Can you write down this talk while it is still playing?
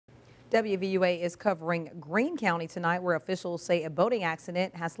WVUA is covering Greene County tonight, where officials say a boating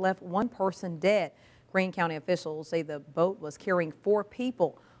accident has left one person dead. Greene County officials say the boat was carrying 4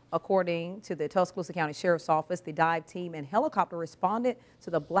 people. According to the Tuscaloosa County Sheriff's Office, the dive team and helicopter responded to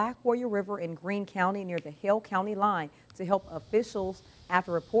the Black Warrior River in Greene County near the Hale County line to help officials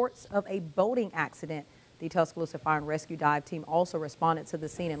after reports of a boating accident. The Tuscaloosa Fire and Rescue dive team also responded to the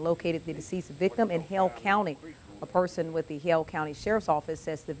scene and located the deceased victim in Hale County. A person with the Hale County Sheriff's Office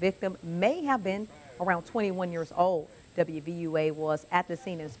says the victim may have been around 21 years old. WVUA was at the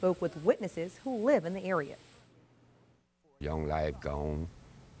scene and spoke with witnesses who live in the area. Young life gone,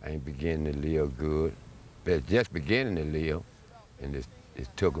 ain't beginning to live good, but just beginning to live, and it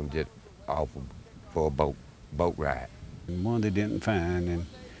took them just off for a boat ride. One they didn't find, and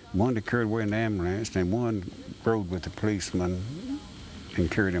one that carried away in the ambulance, and one rode with the policeman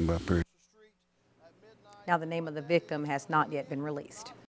and carried him up here. Now, the name of the victim has not yet been released.